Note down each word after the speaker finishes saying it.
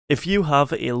If you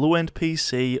have a low-end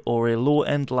PC or a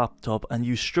low-end laptop and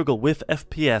you struggle with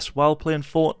FPS while playing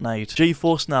Fortnite,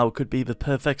 Geforce Now could be the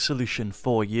perfect solution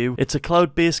for you. It's a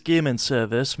cloud-based gaming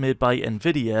service made by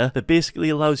Nvidia that basically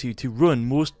allows you to run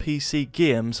most PC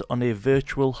games on a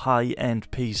virtual high-end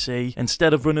PC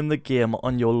instead of running the game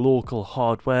on your local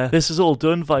hardware. This is all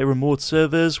done via remote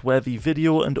servers where the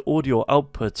video and audio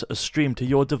outputs are streamed to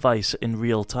your device in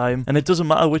real time. And it doesn't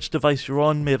matter which device you're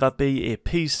on, may that be a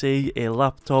PC, a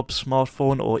laptop,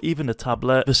 smartphone or even a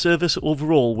tablet, the service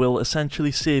overall will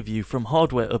essentially save you from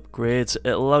hardware upgrades.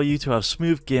 It'll allow you to have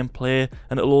smooth gameplay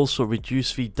and it'll also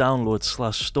reduce the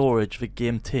download/storage the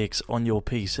game takes on your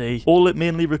PC. All it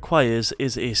mainly requires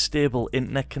is a stable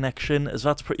internet connection, as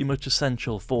that's pretty much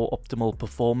essential for optimal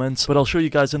performance, but I'll show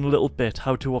you guys in a little bit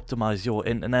how to optimize your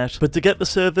internet. But to get the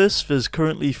service, there's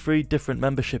currently 3 different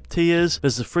membership tiers.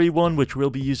 There's the free one, which we'll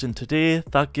be using today.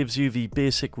 That gives you the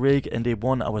basic rig and a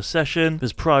 1-hour session.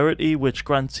 There's Priority, which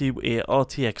grants you a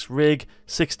RTX rig,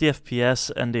 60 FPS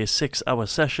and a 6-hour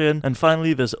session. And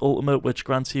finally there's Ultimate, which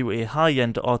grants you a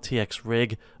high-end RTX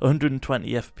rig,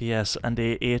 120 FPS and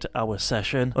a 8-hour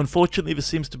session. Unfortunately there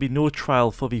seems to be no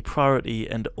trial for the Priority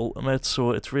and Ultimate,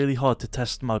 so it's really hard to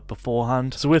test them out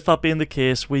beforehand. So with that being the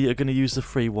case, we are going to use the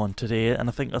free one today, and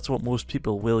I think that's what most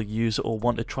people will use or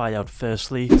want to try out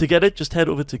firstly. To get it, just head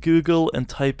over to Google and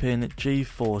type in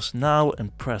Geforce Now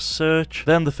and press search.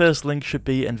 Then the first link should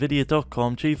be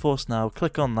nvidia.com Geforce Now.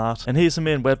 Click on that and here's the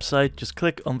main website. Just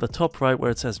click on the top right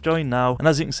where it says join now, and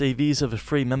as you can see, these are the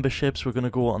free memberships. We're going to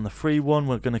go on the free one.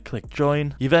 We're going to click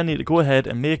join. You then need to go ahead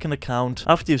and make an account.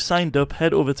 After you've signed up,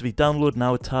 head over to the download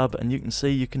now tab and you can see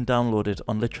you can download it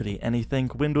on literally anything: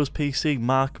 Windows PC,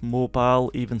 Mac, mobile,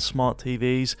 even smart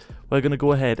TVs. We're going to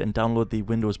go ahead and download the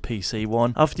Windows PC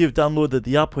one. After you've downloaded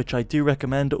the app, which I do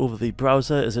recommend over the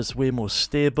browser as it's way more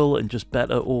stable and just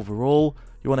better overall,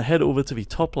 you want to head over to the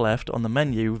top left on the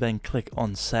menu, then click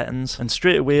on settings, and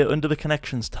straight away under the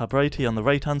connections tab right here on the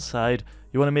right hand side,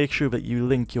 you want to make sure that you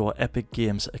link your Epic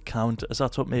Games account, as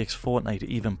that's what makes Fortnite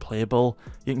even playable.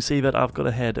 You can see that I've got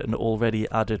ahead and already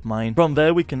added mine. From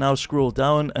there we can now scroll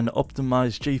down and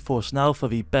optimize Geforce Now for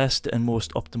the best and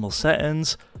most optimal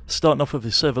settings. Starting off with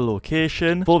the server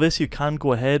location. For this you can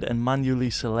go ahead and manually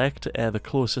select the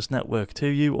closest network to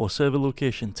you or server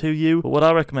location to you, but what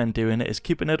I recommend doing is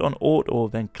keeping it on auto,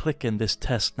 then clicking this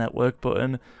test network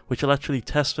button, which will actually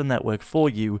test the network for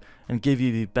you and give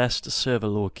you the best server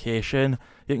location.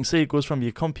 You can see it goes from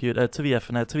your computer to the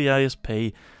Ethernet to the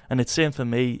ISP, and it's saying for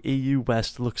me EU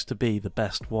West looks to be the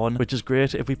best one, which is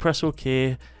great. If we press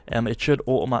OK, it should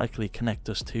automatically connect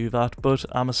us to that, but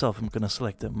I myself am going to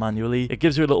select it manually. It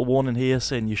gives you a little warning here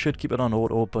saying you should keep it on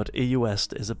auto, but EU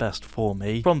West is the best for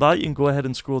me. From that you can go ahead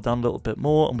and scroll down a little bit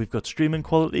more and we've got streaming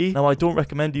quality. Now I don't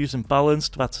recommend using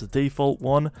balanced, that's the default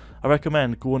one. I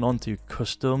recommend going on to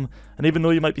custom, and even though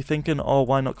you might be thinking, oh,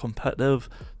 why not competitive,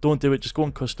 don't do it, just go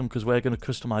on custom because we're going to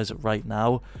customize it right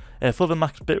now. For the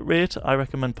max bitrate, I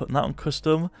recommend putting that on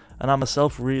custom, and I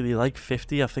myself really like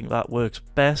 50. I think that works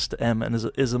best and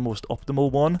is the most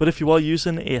optimal one. But if you are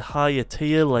using a higher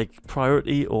tier like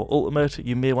Priority or Ultimate,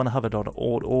 you may want to have it on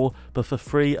auto, but for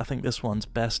free I think this one's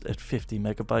best at 50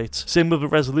 megabytes. Same with the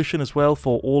resolution as well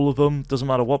for all of them. Doesn't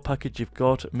matter what package you've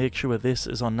got, make sure this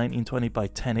is on 1920 by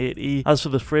 1080. As for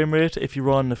the frame rate, if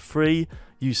you're on free,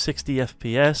 use 60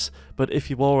 FPS, but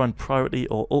if you are on Priority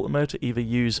or Ultimate, either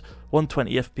use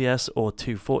 120 FPS or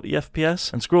 240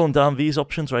 FPS. And scrolling down these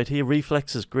options right here,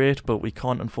 reflex is great, but we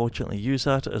can't unfortunately use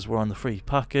that as we're on the free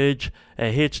package.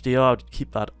 HDR, I would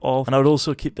keep that off, and I would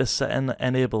also keep this setting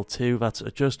enabled too. That's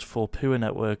just for poor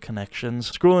network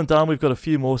connections. Scrolling down, we've got a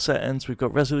few more settings. We've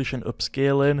got resolution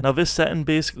upscaling. Now this setting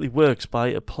basically works by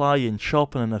applying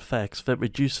sharpening effects that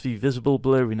reduce the visible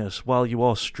blurriness while you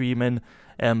are streaming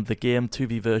the game to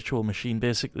the virtual machine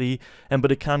basically,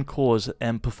 but it can cause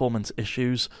performance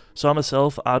issues. So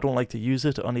myself, I don't like to use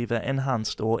it on either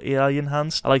enhanced or AI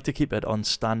enhanced. I like to keep it on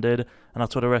standard, and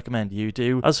that's what I recommend you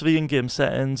do. As for the in-game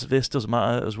settings, this doesn't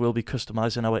matter as we'll be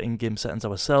customizing our in-game settings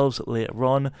ourselves later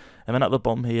on. And then at the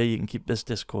bottom here you can keep this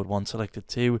Discord one selected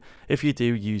too if you do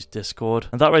use Discord.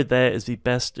 And that right there is the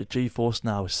best Geforce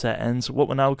Now settings. What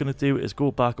we're now going to do is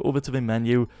go back over to the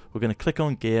menu, we're going to click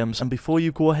on games, and before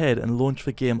you go ahead and launch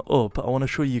the game up, I want to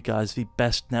show you guys the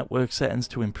best network settings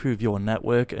to improve your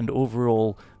network and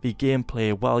overall the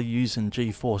gameplay while using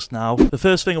Geforce Now. The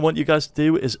first thing I want you guys to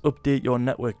do is update your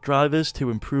network drivers to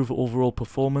improve overall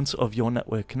performance of your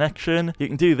network connection. You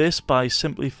can do this by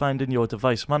simply finding your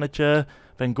device manager,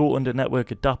 then go under network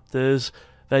adapters,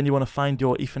 Then you want to find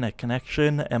your Ethernet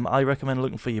connection. I recommend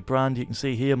looking for your brand. You can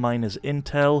see here mine is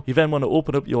Intel. You then want to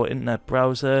open up your internet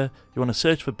browser. You want to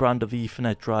search for brand of the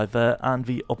Ethernet driver and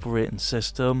the operating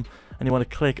system. And you want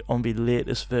to click on the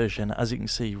latest version, as you can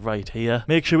see right here.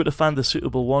 Make sure to find the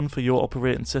suitable one for your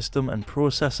operating system and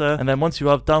processor. And then once you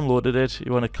have downloaded it,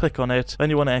 you want to click on it. Then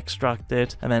you want to extract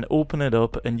it and then open it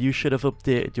up, and you should have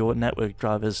updated your network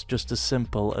drivers. Just as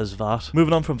simple as that.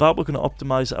 Moving on from that, we're going to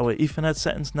optimize our Ethernet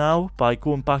settings now by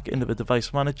going back into the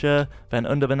device manager. Then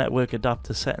under the network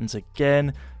adapter settings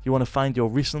again, you want to find your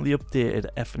recently updated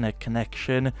Ethernet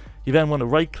connection. You then want to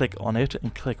right click on it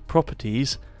and click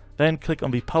properties. Then click on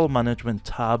the power management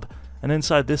tab, and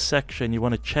inside this section you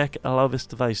want to check allow this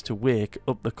device to wake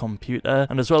up the computer,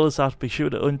 and as well as that, be sure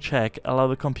to uncheck allow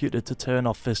the computer to turn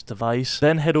off this device.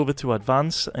 Then head over to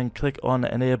advanced and click on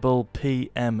enable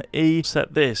PME.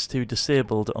 Set this to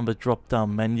disabled on the drop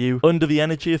down menu. Under the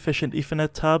energy efficient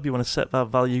Ethernet tab, you want to set that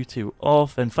value to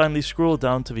off. Then finally scroll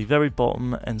down to the very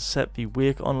bottom and set the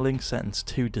wake on link settings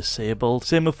to disabled.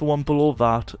 Same with the one below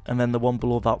that, and then the one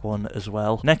below that one as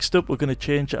well. Next up, we're going to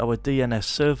change our DNS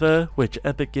server, which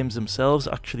Epic Games themselves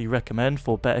actually recommend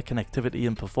for better connectivity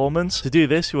and performance. To do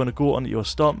this, you want to go onto your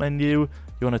start menu.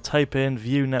 You want to type in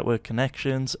view network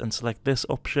connections and select this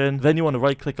option. Then you want to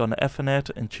right click on Ethernet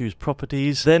and choose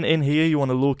properties. Then in here you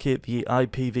want to locate the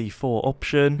IPv4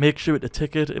 option. Make sure to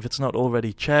tick it if it's not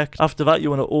already checked. After that, you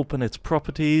want to open its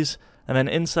properties. And then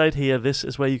inside here, this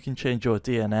is where you can change your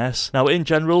DNS. Now in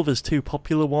general, there's two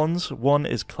popular ones. One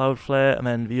is Cloudflare and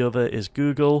then the other is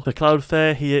Google. For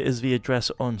Cloudflare, here is the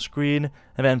address on screen.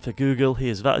 And then for Google,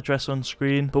 here's that address on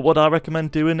screen. But what I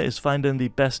recommend doing is finding the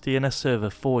best DNS server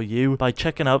for you by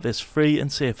checking out this free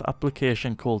and safe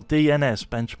application called DNS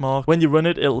Benchmark. When you run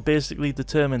it, it'll basically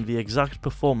determine the exact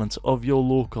performance of your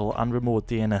local and remote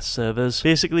DNS servers.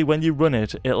 Basically, when you run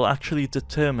it, it'll actually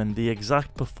determine the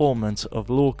exact performance of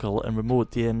local and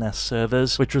remote DNS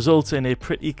servers, which results in a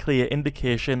pretty clear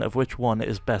indication of which one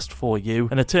is best for you.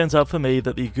 And it turns out for me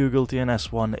that the Google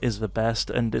DNS one is the best,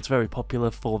 and it's very popular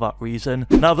for that reason.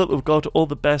 Now that we've got all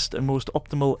the best and most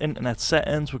optimal internet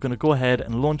settings, we're going to go ahead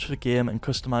and launch the game and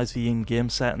customize the in-game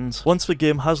settings. Once the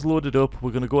game has loaded up,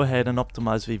 we're going to go ahead and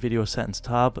optimize the video settings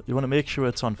tab. You want to make sure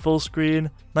it's on full screen,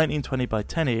 1920 by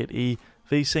 1080,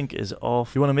 VSync is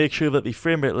off. You want to make sure that the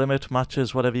frame rate limit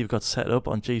matches whatever you've got set up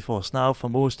on GeForce Now. For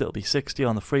most it'll be 60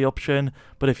 on the free option,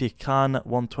 but if you can,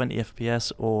 120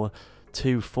 FPS or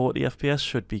 240 FPS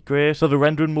should be great. For the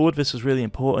rendering mode, this is really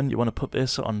important. You want to put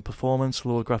this on performance,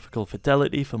 lower graphical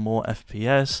fidelity for more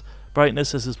FPS.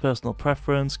 Brightness, this is personal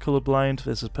preference. Colorblind,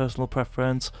 this is personal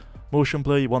preference. Motion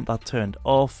blur, you want that turned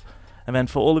off. And then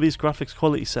for all of these graphics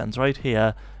quality settings right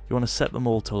here, you want to set them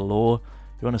all to low.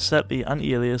 You want to set the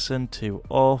anti-aliasing to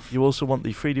off. You also want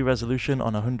the 3D resolution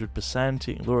on 100%.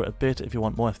 You can lower it a bit if you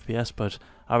want more FPS, but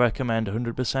I recommend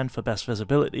 100% for best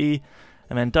visibility.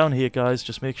 And then down here, guys,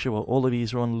 just make sure all of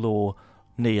these are on low,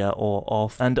 near or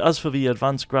off. And as for the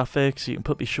advanced graphics, you can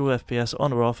put the show FPS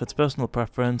on or off. It's personal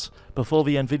preference. Before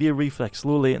the NVIDIA Reflex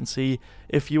low latency,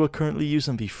 if you are currently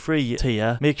using the free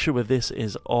tier, make sure this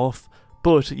is off.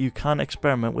 But you can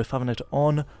experiment with having it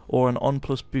on or an on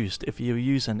plus boost if you're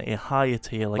using a higher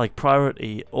tier like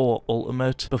priority or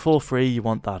ultimate. Before free, you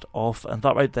want that off, and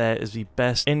that right there is the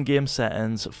best in-game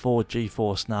settings for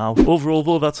GeForce Now. Overall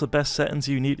though, that's the best settings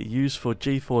you need to use for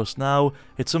GeForce Now.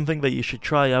 It's something that you should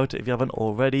try out if you haven't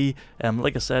already.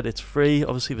 Like I said, it's free.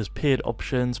 Obviously there's paid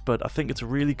options, but I think it's a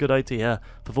really good idea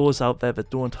for those out there that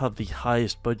don't have the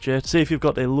highest budget. Say if you've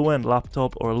got a low-end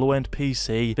laptop or a low-end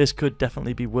PC, this could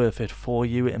definitely be worth it for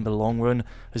you in the long run,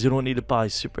 as you don't need to buy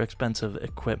super expensive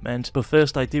equipment. But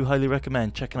first, I do highly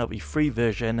recommend checking out the free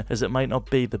version, as it might not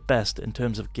be the best in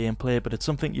terms of gameplay, but it's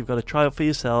something you've got to try out for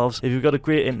yourselves. If you've got a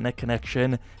great internet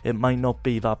connection, it might not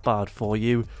be that bad for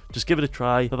you. Just give it a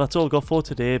try. But that's all I've got for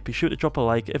today. Be sure to drop a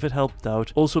like if it helped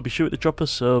out. Also be sure to drop a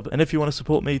sub, and if you want to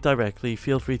support me directly,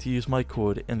 feel free to use my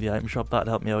code in the item shop. That'd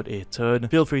help me out a ton.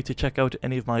 Feel free to check out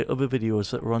any of my other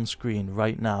videos that are on screen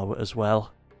right now as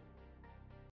well.